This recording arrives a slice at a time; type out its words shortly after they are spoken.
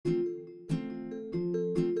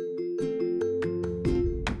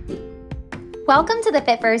Welcome to the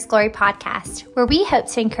Fit for His Glory podcast, where we hope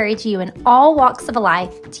to encourage you in all walks of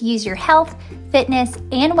life to use your health, fitness,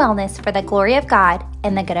 and wellness for the glory of God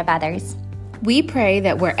and the good of others. We pray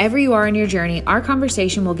that wherever you are in your journey, our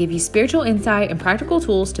conversation will give you spiritual insight and practical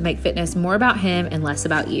tools to make fitness more about Him and less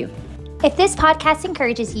about you. If this podcast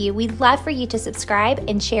encourages you, we'd love for you to subscribe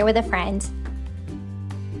and share with a friend.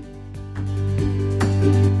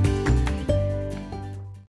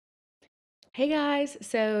 Hey guys,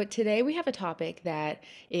 so today we have a topic that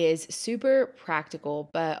is super practical,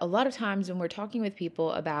 but a lot of times when we're talking with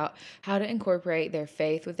people about how to incorporate their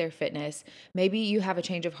faith with their fitness, maybe you have a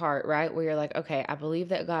change of heart, right? Where you're like, okay, I believe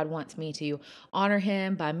that God wants me to honor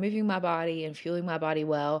Him by moving my body and fueling my body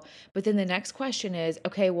well. But then the next question is,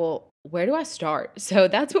 okay, well, where do I start? So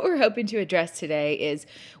that's what we're hoping to address today is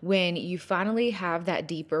when you finally have that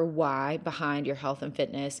deeper why behind your health and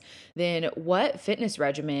fitness, then what fitness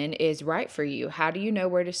regimen is right for you? How do you know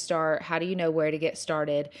where to start? How do you know where to get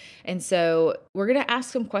started? And so we're going to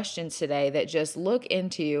ask some questions today that just look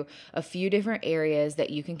into a few different areas that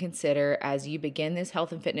you can consider as you begin this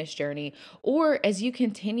health and fitness journey or as you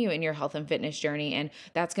continue in your health and fitness journey. And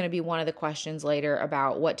that's going to be one of the questions later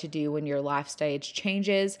about what to do when your life stage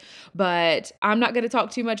changes. But I'm not going to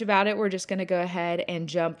talk too much about it. We're just going to go ahead and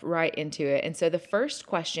jump right into it. And so the first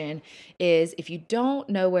question is, if you don't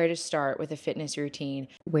know where to start with a fitness routine,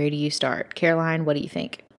 where do you start? Caroline, what do you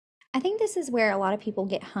think? I think this is where a lot of people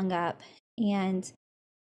get hung up, and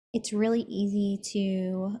it's really easy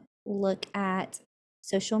to look at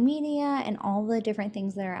social media and all the different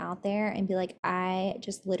things that are out there and be like, I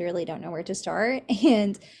just literally don't know where to start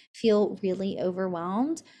and feel really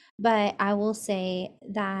overwhelmed. But I will say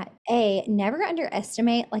that never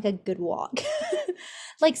underestimate like a good walk.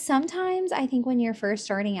 Like sometimes I think when you're first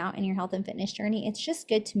starting out in your health and fitness journey, it's just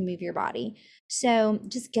good to move your body. So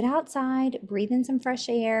just get outside, breathe in some fresh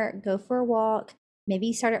air, go for a walk. Maybe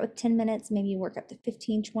you start out with 10 minutes, maybe you work up to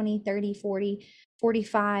 15, 20, 30, 40,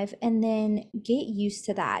 45, and then get used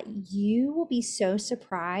to that. You will be so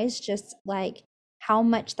surprised just like how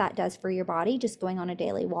much that does for your body, just going on a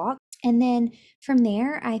daily walk. And then from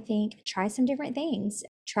there, I think try some different things.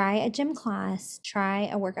 Try a gym class, try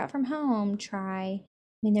a workout from home,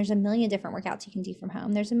 there's a million different workouts you can do from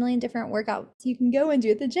home. There's a million different workouts you can go and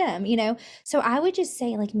do at the gym, So I would just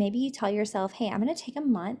say, like, maybe you tell yourself, hey, I'm going to take a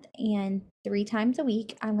month and 3 times a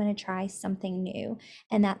week, I'm going to try something new.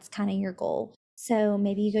 And that's kind of your goal. So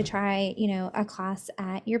maybe you go try, a class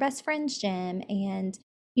at your best friend's gym, and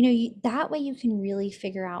that way you can really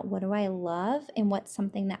figure out, what do I love and what's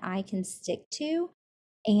something that I can stick to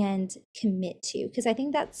and commit to. Because I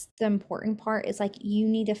think that's the important part, is like you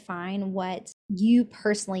need to find what you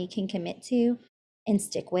personally can commit to and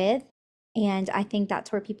stick with. And I think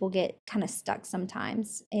that's where people get kind of stuck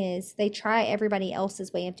sometimes, is they try everybody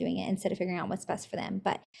else's way of doing it instead of figuring out what's best for them.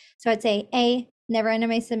 But so I'd say never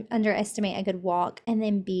underestimate a good walk, and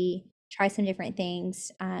then B, try some different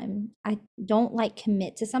things. I don't like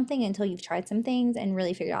commit to something until you've tried some things and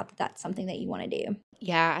really figured out that that's something that you want to do.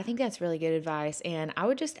 Yeah, I think that's really good advice. And I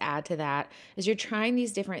would just add to that, as you're trying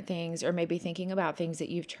these different things or maybe thinking about things that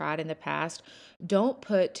you've tried in the past, don't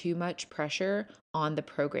put too much pressure on the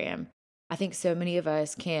program. I think so many of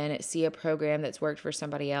us can see a program that's worked for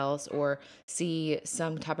somebody else or see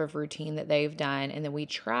some type of routine that they've done, and then we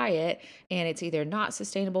try it and it's either not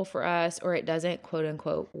sustainable for us or it doesn't quote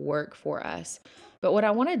unquote work for us. But what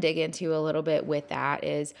I want to dig into a little bit with that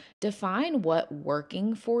is define what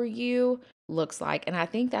working for you looks like. And I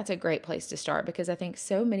think that's a great place to start, because I think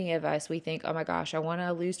so many of us, we think, oh my gosh, I want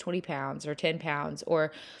to lose 20 pounds or 10 pounds,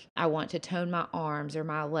 or I want to tone my arms or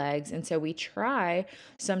my legs. And so we try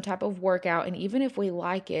some type of workout. And even if we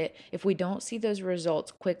like it, if we don't see those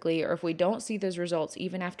results quickly, or if we don't see those results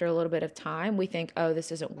even after a little bit of time, we think, oh, this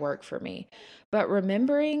doesn't work for me. But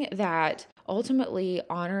remembering that ultimately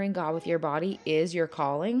honoring God with your body is your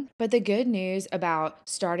calling. But the good news about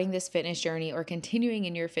starting this fitness journey or continuing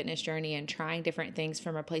in your fitness journey and trying different things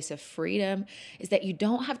from a place of freedom is that you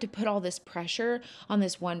don't have to put all this pressure on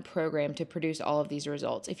this one program to produce all of these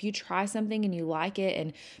results. If you try something and you like it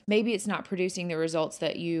and maybe it's not producing the results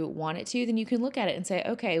that you want it to, then you can look at it and say,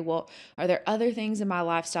 okay, well, are there other things in my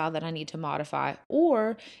lifestyle that I need to modify?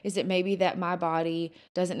 Or is it maybe that my body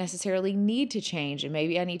doesn't necessarily need to change, and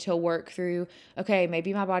maybe I need to work through, okay,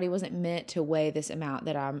 maybe my body wasn't meant to weigh this amount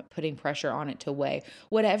that I'm putting pressure on it to weigh.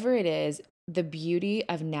 Whatever it is, the beauty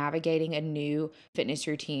of navigating a new fitness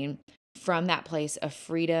routine from that place of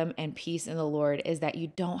freedom and peace in the Lord is that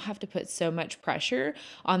you don't have to put so much pressure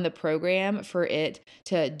on the program for it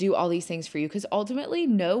to do all these things for you. Because ultimately,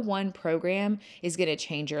 no one program is going to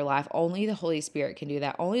change your life. Only the Holy Spirit can do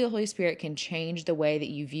that. Only the Holy Spirit can change the way that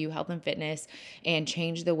you view health and fitness and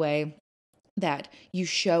change the way that you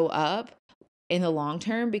show up in the long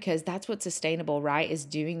term, because that's what's sustainable, right? Is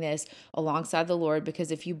doing this alongside the Lord. Because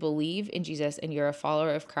if you believe in Jesus and you're a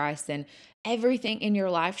follower of Christ, then everything in your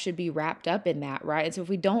life should be wrapped up in that, right? And so if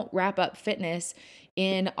we don't wrap up fitness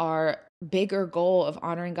in our bigger goal of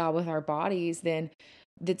honoring God with our bodies, then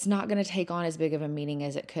that's not going to take on as big of a meaning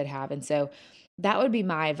as it could have. And so that would be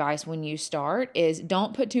my advice when you start, is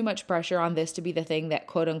don't put too much pressure on this to be the thing that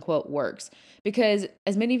quote unquote works. Because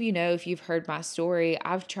as many of you know, if you've heard my story,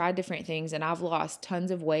 I've tried different things and I've lost tons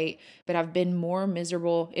of weight, but I've been more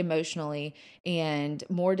miserable emotionally and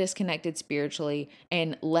more disconnected spiritually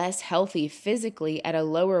and less healthy physically at a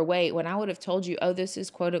lower weight, when I would have told you, oh, this is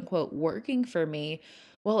quote unquote working for me.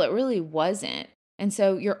 Well, it really wasn't. And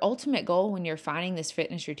so, your ultimate goal when you're finding this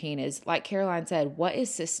fitness routine is, like Caroline said, what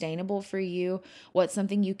is sustainable for you? What's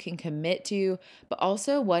something you can commit to? But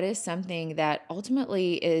also, what is something that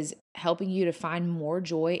ultimately is helping you to find more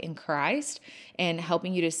joy in Christ and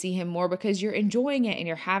helping you to see Him more, because you're enjoying it and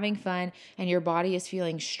you're having fun and your body is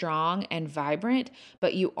feeling strong and vibrant,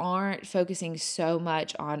 but you aren't focusing so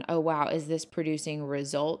much on, oh, wow, is this producing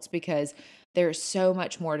results? Because there's so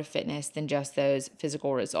much more to fitness than just those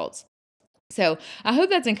physical results. So I hope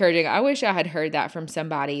that's encouraging. I wish I had heard that from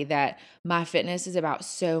somebody, that my fitness is about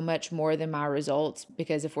so much more than my results,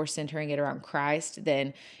 because if we're centering it around Christ,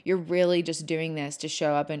 then you're really just doing this to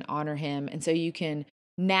show up and honor Him. And so you can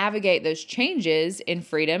navigate those changes in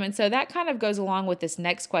freedom. And so that kind of goes along with this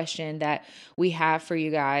next question that we have for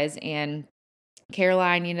you guys. And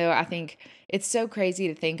Caroline, I think it's so crazy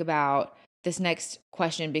to think about this next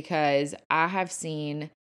question, because I have seen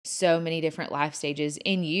so many different life stages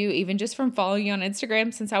in you, even just from following you on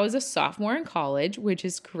Instagram since I was a sophomore in college, which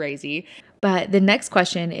is crazy. But the next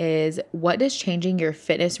question is, what does changing your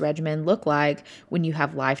fitness regimen look like when you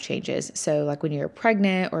have life changes? So, like when you're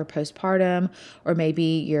pregnant or postpartum, or maybe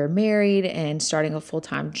you're married and starting a full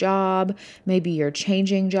time job, maybe you're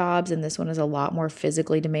changing jobs, and this one is a lot more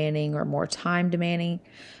physically demanding or more time demanding.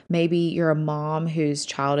 Maybe you're a mom whose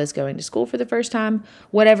child is going to school for the first time.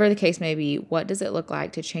 Whatever the case may be, what does it look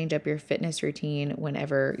like to change up your fitness routine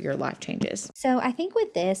whenever your life changes? So I think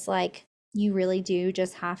with this, like, you really do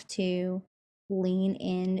just have to lean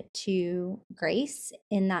into grace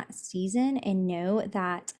in that season and know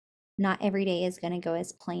that not every day is going to go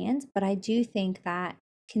as planned. But I do think that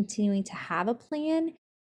continuing to have a plan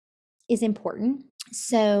is important.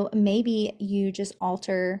 So maybe you just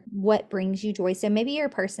alter what brings you joy. So maybe you're a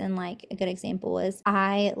person, like a good example is,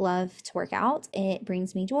 I love to work out. It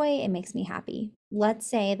brings me joy. It makes me happy. Let's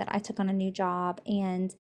say that I took on a new job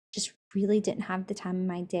and just really didn't have the time in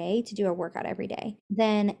my day to do a workout every day.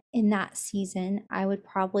 Then in that season, I would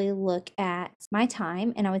probably look at my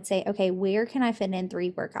time and I would say, okay, where can I fit in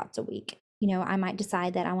 3 workouts a week? I might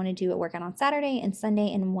decide that I want to do a workout on Saturday and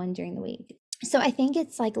Sunday and one during the week. So I think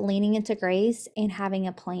it's like leaning into grace and having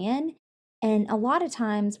a plan. And a lot of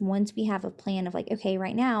times, once we have a plan of like, okay,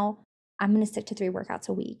 right now, I'm going to stick to 3 workouts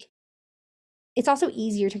a week, it's also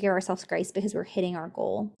easier to give ourselves grace because we're hitting our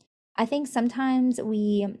goal. I think sometimes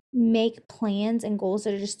we make plans and goals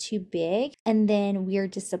that are just too big, and then we're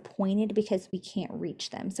disappointed because we can't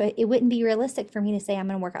reach them. So it wouldn't be realistic for me to say I'm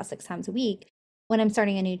going to work out 6 times a week when I'm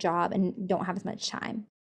starting a new job and don't have as much time.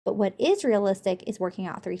 But what is realistic is working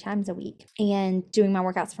out 3 times a week and doing my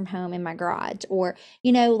workouts from home in my garage, or,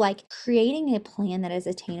 like creating a plan that is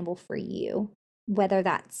attainable for you, whether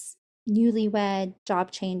that's newlywed,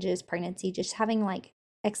 job changes, pregnancy, just having like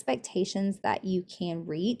expectations that you can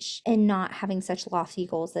reach and not having such lofty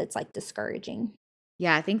goals that it's like discouraging.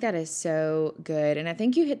 Yeah, I think that is so good. And I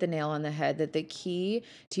think you hit the nail on the head, that the key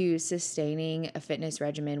to sustaining a fitness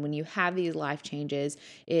regimen when you have these life changes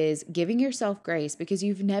is giving yourself grace, because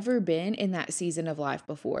you've never been in that season of life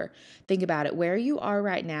before. Think about it. Where you are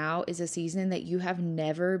right now is a season that you have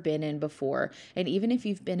never been in before. And even if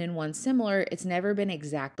you've been in one similar, it's never been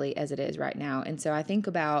exactly as it is right now. And so I think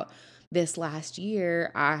about this last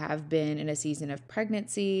year, I have been in a season of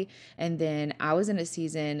pregnancy, and then I was in a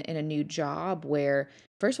season in a new job where,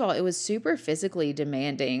 first of all, it was super physically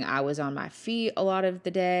demanding. I was on my feet a lot of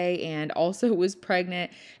the day and also was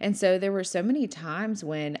pregnant. And so there were so many times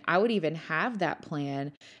when I would even have that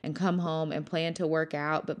plan and come home and plan to work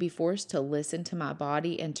out, but be forced to listen to my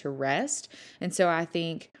body and to rest. And so I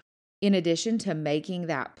think in addition to making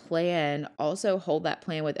that plan, also hold that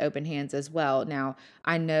plan with open hands as well. Now,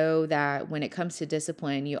 I know that when it comes to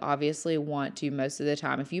discipline, you obviously want to, most of the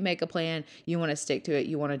time, if you make a plan, you want to stick to it,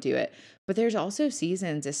 you want to do it. But there's also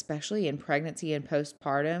seasons, especially in pregnancy and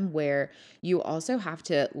postpartum, where you also have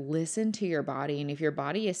to listen to your body. And if your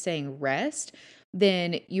body is saying rest,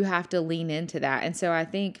 then you have to lean into that. And so I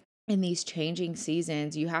think in these changing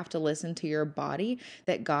seasons, you have to listen to your body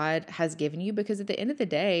that God has given you, because at the end of the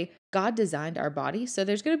day, God designed our bodies. So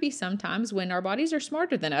there's going to be some times when our bodies are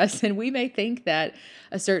smarter than us and we may think that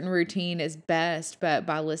a certain routine is best, but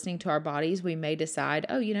by listening to our bodies, we may decide,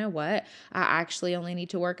 oh, you know what? I actually only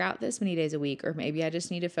need to work out this many days a week, or maybe I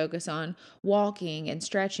just need to focus on walking and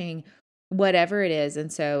stretching, whatever it is.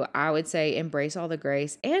 And so I would say embrace all the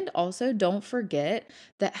grace, and also don't forget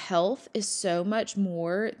that health is so much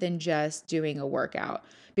more than just doing a workout.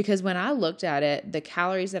 Because when I looked at it, the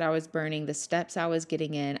calories that I was burning, the steps I was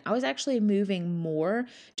getting in, I was actually moving more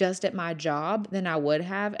just at my job than I would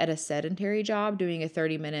have at a sedentary job doing a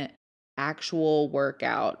 30-minute actual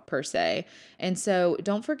workout per se. And so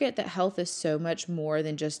don't forget that health is so much more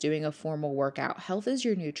than just doing a formal workout. Health is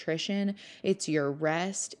your nutrition, it's your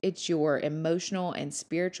rest, it's your emotional and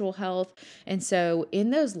spiritual health. And so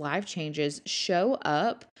in those life changes, show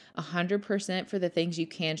up 100% for the things you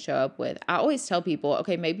can show up with. I always tell people,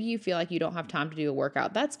 okay, maybe you feel like you don't have time to do a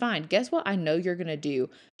workout. That's fine. Guess what? I know you're going to do.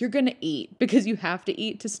 You're going to eat, because you have to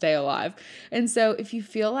eat to stay alive. And so if you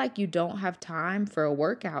feel like you don't have time for a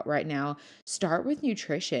workout right now, start with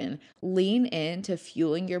nutrition. Lean into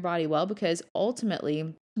fueling your body well, because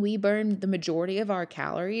ultimately, we burn the majority of our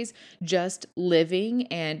calories just living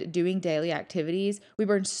and doing daily activities. We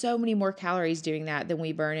burn so many more calories doing that than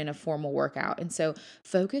we burn in a formal workout. And so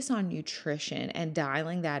focus on nutrition and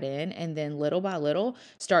dialing that in, and then little by little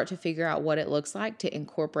start to figure out what it looks like to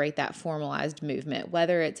incorporate that formalized movement,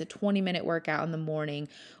 whether it's a 20-minute workout in the morning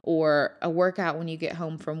or a workout when you get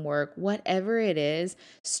home from work. Whatever it is,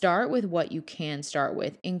 start with what you can start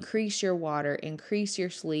with. Increase your water, increase your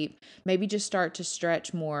sleep, maybe just start to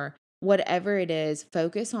stretch more. Whatever it is,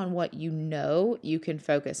 focus on what you know you can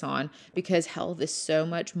focus on, because health is so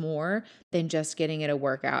much more than just getting it a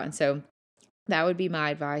workout. And so that would be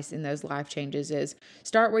my advice in those life changes: is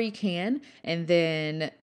start where you can, and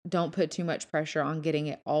then don't put too much pressure on getting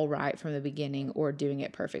it all right from the beginning or doing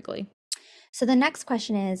it perfectly. So the next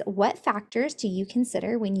question is, what factors do you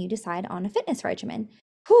consider when you decide on a fitness regimen?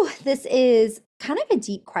 Whew, this is kind of a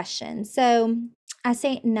deep question. So I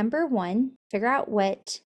say number one, figure out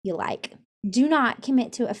what you like. Do not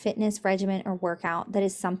commit to a fitness regimen or workout that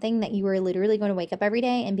is something that you are literally going to wake up every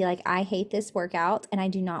day and be like, I hate this workout and I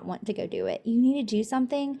do not want to go do it. You need to do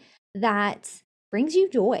something that brings you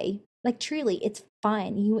joy. Like truly, it's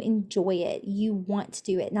fun. You enjoy it. You want to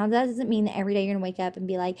do it. Now, that doesn't mean that every day you're going to wake up and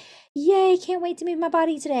be like, yay, can't wait to move my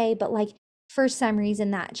body today. But like, for some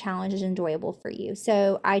reason, that challenge is enjoyable for you.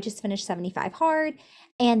 So I just finished 75 hard,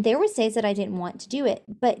 and there was days that I didn't want to do it,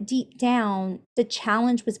 but deep down, the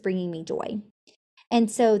challenge was bringing me joy.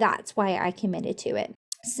 And so that's why I committed to it.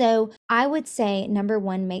 So I would say number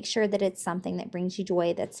one, make sure that it's something that brings you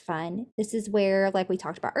joy, that's fun. This is where, like we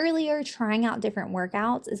talked about earlier, trying out different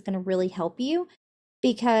workouts is going to really help you,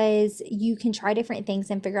 because you can try different things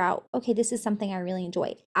and figure out, okay, this is something I really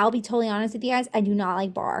enjoy. I'll be totally honest with you guys, I do not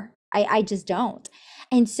like bar. I just don't.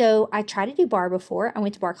 And so I tried to do bar before. I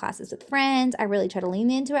went to bar classes with friends. I really tried to lean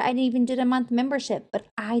into it. I even did a month membership, but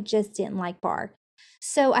I just didn't like bar.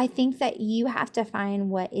 So I think that you have to find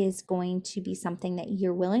what is going to be something that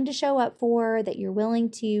you're willing to show up for, that you're willing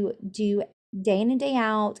to do day in and day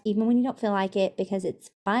out, even when you don't feel like it, because it's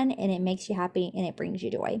fun and it makes you happy and it brings you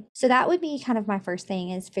joy. So that would be kind of my first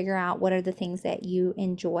thing, is figure out what are the things that you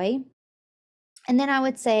enjoy. And then I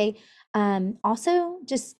would say, also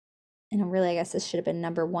just, and really, I guess this should have been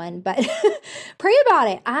number one, but pray about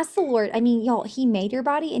it. Ask the Lord. I mean, y'all, He made your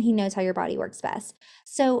body and He knows how your body works best.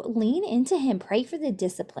 So lean into Him. Pray for the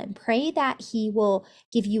discipline. Pray that He will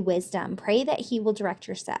give you wisdom. Pray that He will direct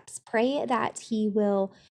your steps. Pray that He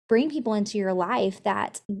will bring people into your life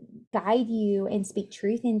that guide you and speak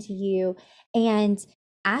truth into you. And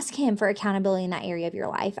ask Him for accountability in that area of your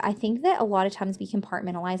life. I think that a lot of times we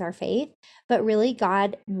compartmentalize our faith, but really He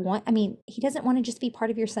doesn't want to just be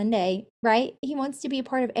part of your Sunday, right? He wants to be a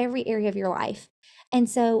part of every area of your life. And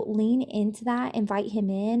so lean into that, invite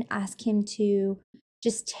Him in, ask Him to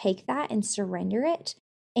just take that and surrender it.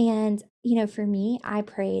 And, for me, I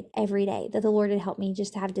prayed every day that the Lord would help me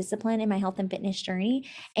just to have discipline in my health and fitness journey.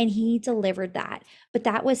 And He delivered that. But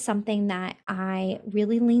that was something that I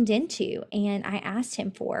really leaned into and I asked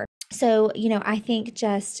Him for. So, I think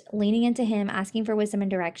just leaning into Him, asking for wisdom and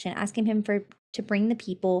direction, asking Him for to bring the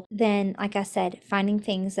people, then, like I said, finding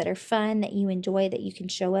things that are fun, that you enjoy, that you can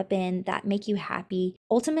show up in, that make you happy.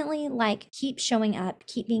 Ultimately, like, keep showing up,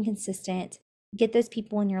 keep being consistent, get those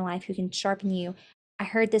people in your life who can sharpen you. I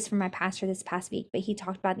heard this from my pastor this past week, but he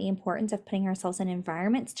talked about the importance of putting ourselves in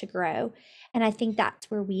environments to grow. And I think that's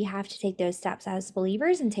where we have to take those steps as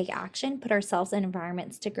believers and take action, put ourselves in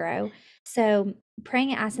environments to grow. So, praying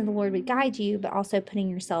and asking the Lord would guide you, but also putting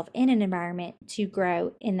yourself in an environment to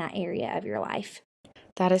grow in that area of your life.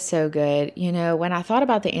 That is so good. When I thought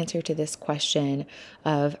about the answer to this question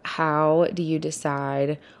of how do you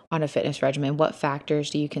decide on a fitness regimen, what factors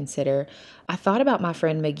do you consider? I thought about my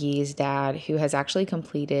friend McGee's dad, who has actually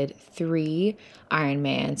completed 3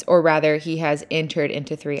 Ironmans, or rather, he has entered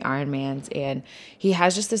into 3 Ironmans, and he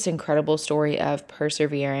has just this incredible story of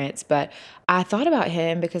perseverance. But I thought about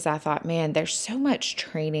him because I thought, man, there's so much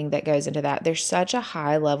training that goes into that. There's such a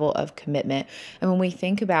high level of commitment. And when we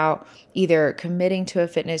think about either committing to a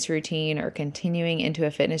fitness routine or continuing into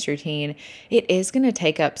a fitness routine, it is going to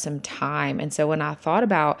take up some time. And so when I thought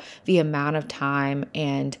about the amount of time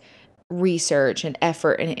and research and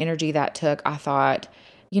effort and energy that took, I thought,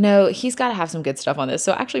 he's got to have some good stuff on this.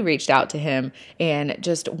 So I actually reached out to him and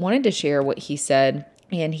just wanted to share what he said.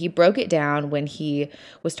 And he broke it down when he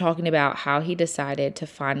was talking about how he decided to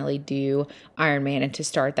finally do Ironman and to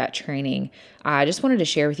start that training. I just wanted to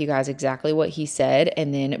share with you guys exactly what he said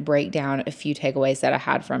and then break down a few takeaways that I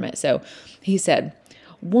had from it. So he said,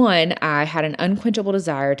 1, I had an unquenchable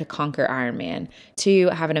desire to conquer Ironman. 2,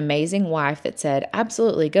 I have an amazing wife that said,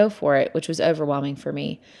 absolutely, go for it, which was overwhelming for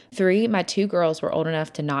me. 3, my 2 girls were old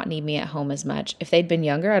enough to not need me at home as much. If they'd been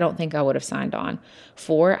younger, I don't think I would have signed on.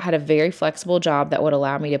 4, I had a very flexible job that would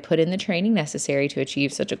allow me to put in the training necessary to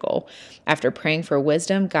achieve such a goal. After praying for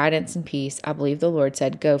wisdom, guidance, and peace, I believe the Lord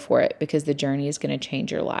said, go for it, because the journey is going to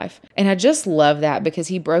change your life. And I just love that because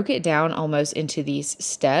he broke it down almost into these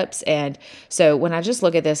steps. And so when I just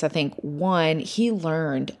look at this, I think 1, he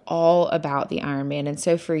learned all about the Ironman. And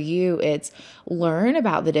so for you, it's learn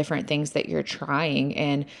about the different things that you're trying.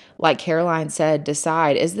 And like Caroline said,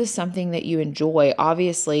 decide, is this something that you enjoy?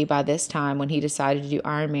 Obviously, by this time, when he decided to do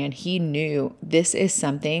Ironman, he knew this is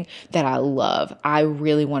something that I love. I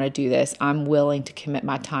really want to do this. I'm willing to commit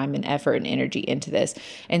my time and effort and energy into this.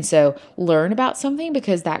 And so learn about something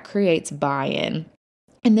because that creates buy-in.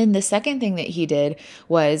 And then the second thing that he did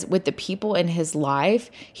was with the people in his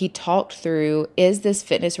life, he talked through, is this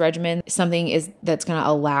fitness regimen something that's going to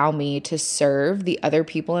allow me to serve the other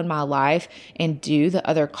people in my life and do the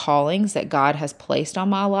other callings that God has placed on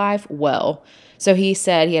my life well? So he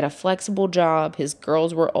said he had a flexible job, his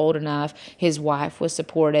girls were old enough, his wife was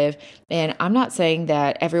supportive. And I'm not saying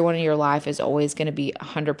that everyone in your life is always going to be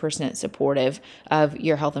 100% supportive of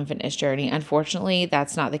your health and fitness journey. Unfortunately,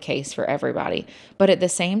 that's not the case for everybody. But at the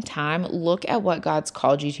same time, look at what God's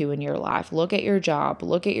called you to in your life. Look at your job,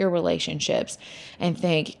 look at your relationships, and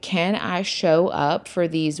think, can I show up for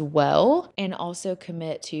these well and also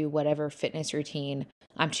commit to whatever fitness routine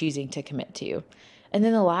I'm choosing to commit to? And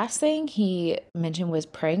then the last thing he mentioned was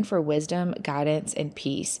praying for wisdom, guidance, and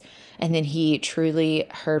peace. And then he truly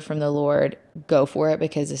heard from the Lord, go for it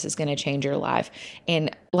because this is going to change your life.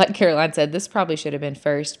 And like Caroline said, this probably should have been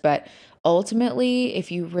first, but ultimately,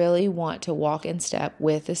 if you really want to walk in step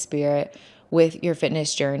with the Spirit, with your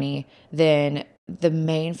fitness journey, then the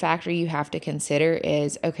main factor you have to consider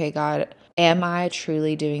is, okay, God, am I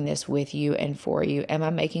truly doing this with you and for you? Am I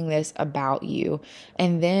making this about you?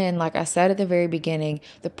 And then, like I said at the very beginning,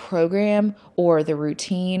 the program or the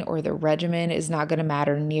routine or the regimen is not going to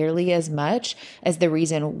matter nearly as much as the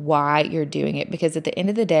reason why you're doing it. Because at the end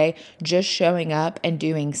of the day, just showing up and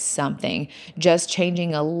doing something, just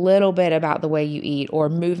changing a little bit about the way you eat or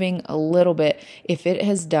moving a little bit, if it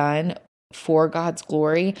has done for God's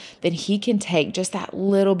glory, then he can take just that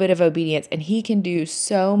little bit of obedience and he can do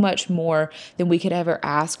so much more than we could ever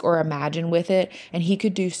ask or imagine with it. And he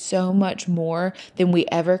could do so much more than we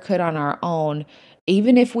ever could on our own,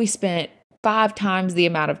 even if we spent 5 times the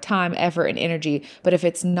amount of time, effort, and energy. But if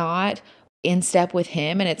it's not in step with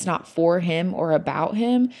him and it's not for him or about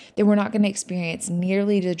him, then we're not going to experience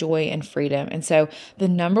nearly the joy and freedom. And so the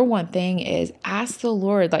number one thing is ask the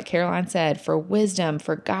Lord, like Caroline said, for wisdom,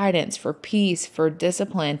 for guidance, for peace, for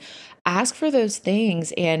discipline. Ask for those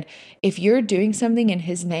things. And if you're doing something in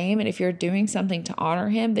his name and if you're doing something to honor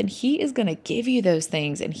him, then he is going to give you those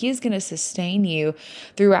things and he is going to sustain you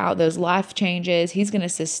throughout those life changes. He's going to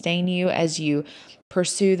sustain you as you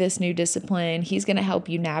pursue this new discipline. He's going to help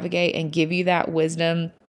you navigate and give you that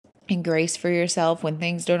wisdom and grace for yourself when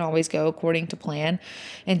things don't always go according to plan.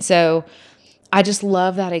 And so I just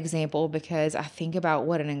love that example because I think about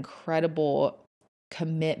what an incredible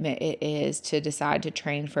commitment it is to decide to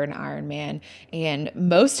train for an Ironman. And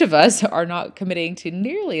most of us are not committing to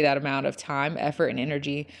nearly that amount of time, effort, and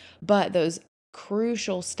energy, but those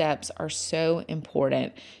crucial steps are so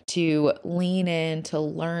important to lean in, to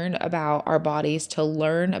learn about our bodies, to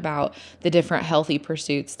learn about the different healthy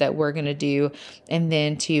pursuits that we're going to do, and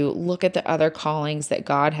then to look at the other callings that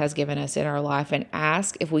God has given us in our life and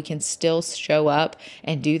ask if we can still show up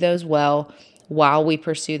and do those well while we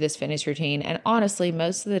pursue this fitness routine. And honestly,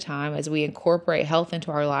 most of the time, as we incorporate health into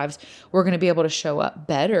our lives, we're going to be able to show up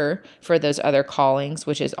better for those other callings,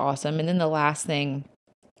 which is awesome. And then the last thing,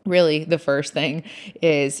 really the first thing,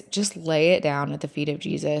 is just lay it down at the feet of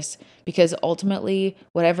Jesus, because ultimately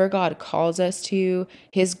whatever God calls us to,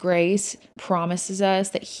 his grace promises us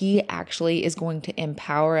that he actually is going to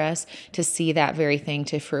empower us to see that very thing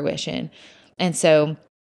to fruition. And so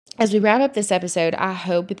as we wrap up this episode, I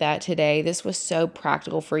hope that today this was so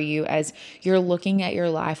practical for you as you're looking at your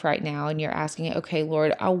life right now and you're asking, okay,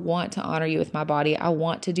 Lord, I want to honor you with my body. I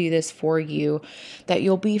want to do this for you, that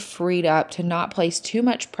you'll be freed up to not place too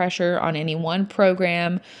much pressure on any one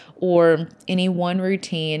program or any one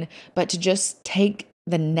routine, but to just take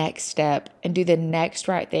the next step and do the next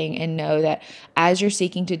right thing, and know that as you're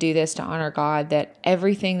seeking to do this to honor God, that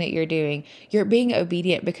everything that you're doing, you're being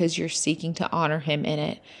obedient because you're seeking to honor him in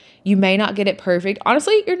it. You may not get it perfect.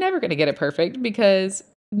 Honestly, you're never going to get it perfect because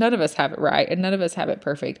none of us have it right and none of us have it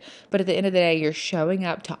perfect. But at the end of the day, you're showing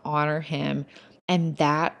up to honor him. And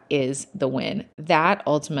that is the win. That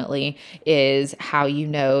ultimately is how you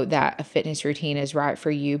know that a fitness routine is right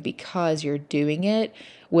for you, because you're doing it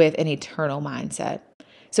with an eternal mindset.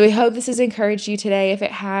 So we hope this has encouraged you today. If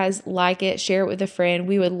it has, like it, share it with a friend.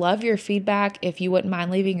 We would love your feedback. If you wouldn't mind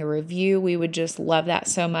leaving a review, we would just love that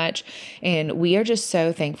so much. And we are just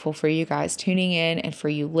so thankful for you guys tuning in and for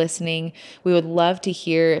you listening. We would love to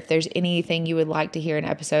hear if there's anything you would like to hear an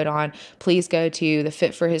episode on. Please go to the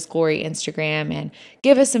Fit for His Glory Instagram and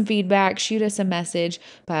give us some feedback, shoot us a message.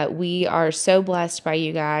 But we are so blessed by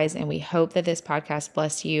you guys, and we hope that this podcast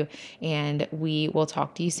bless you, and we will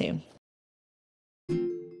talk to you soon.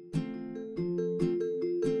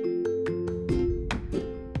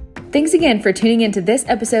 Thanks again for tuning into this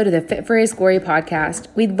episode of the Fit for His Glory podcast.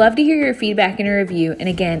 We'd love to hear your feedback and a review. And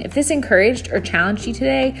again, if this encouraged or challenged you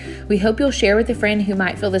today, we hope you'll share with a friend who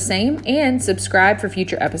might feel the same and subscribe for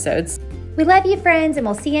future episodes. We love you, friends, and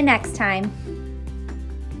we'll see you next time.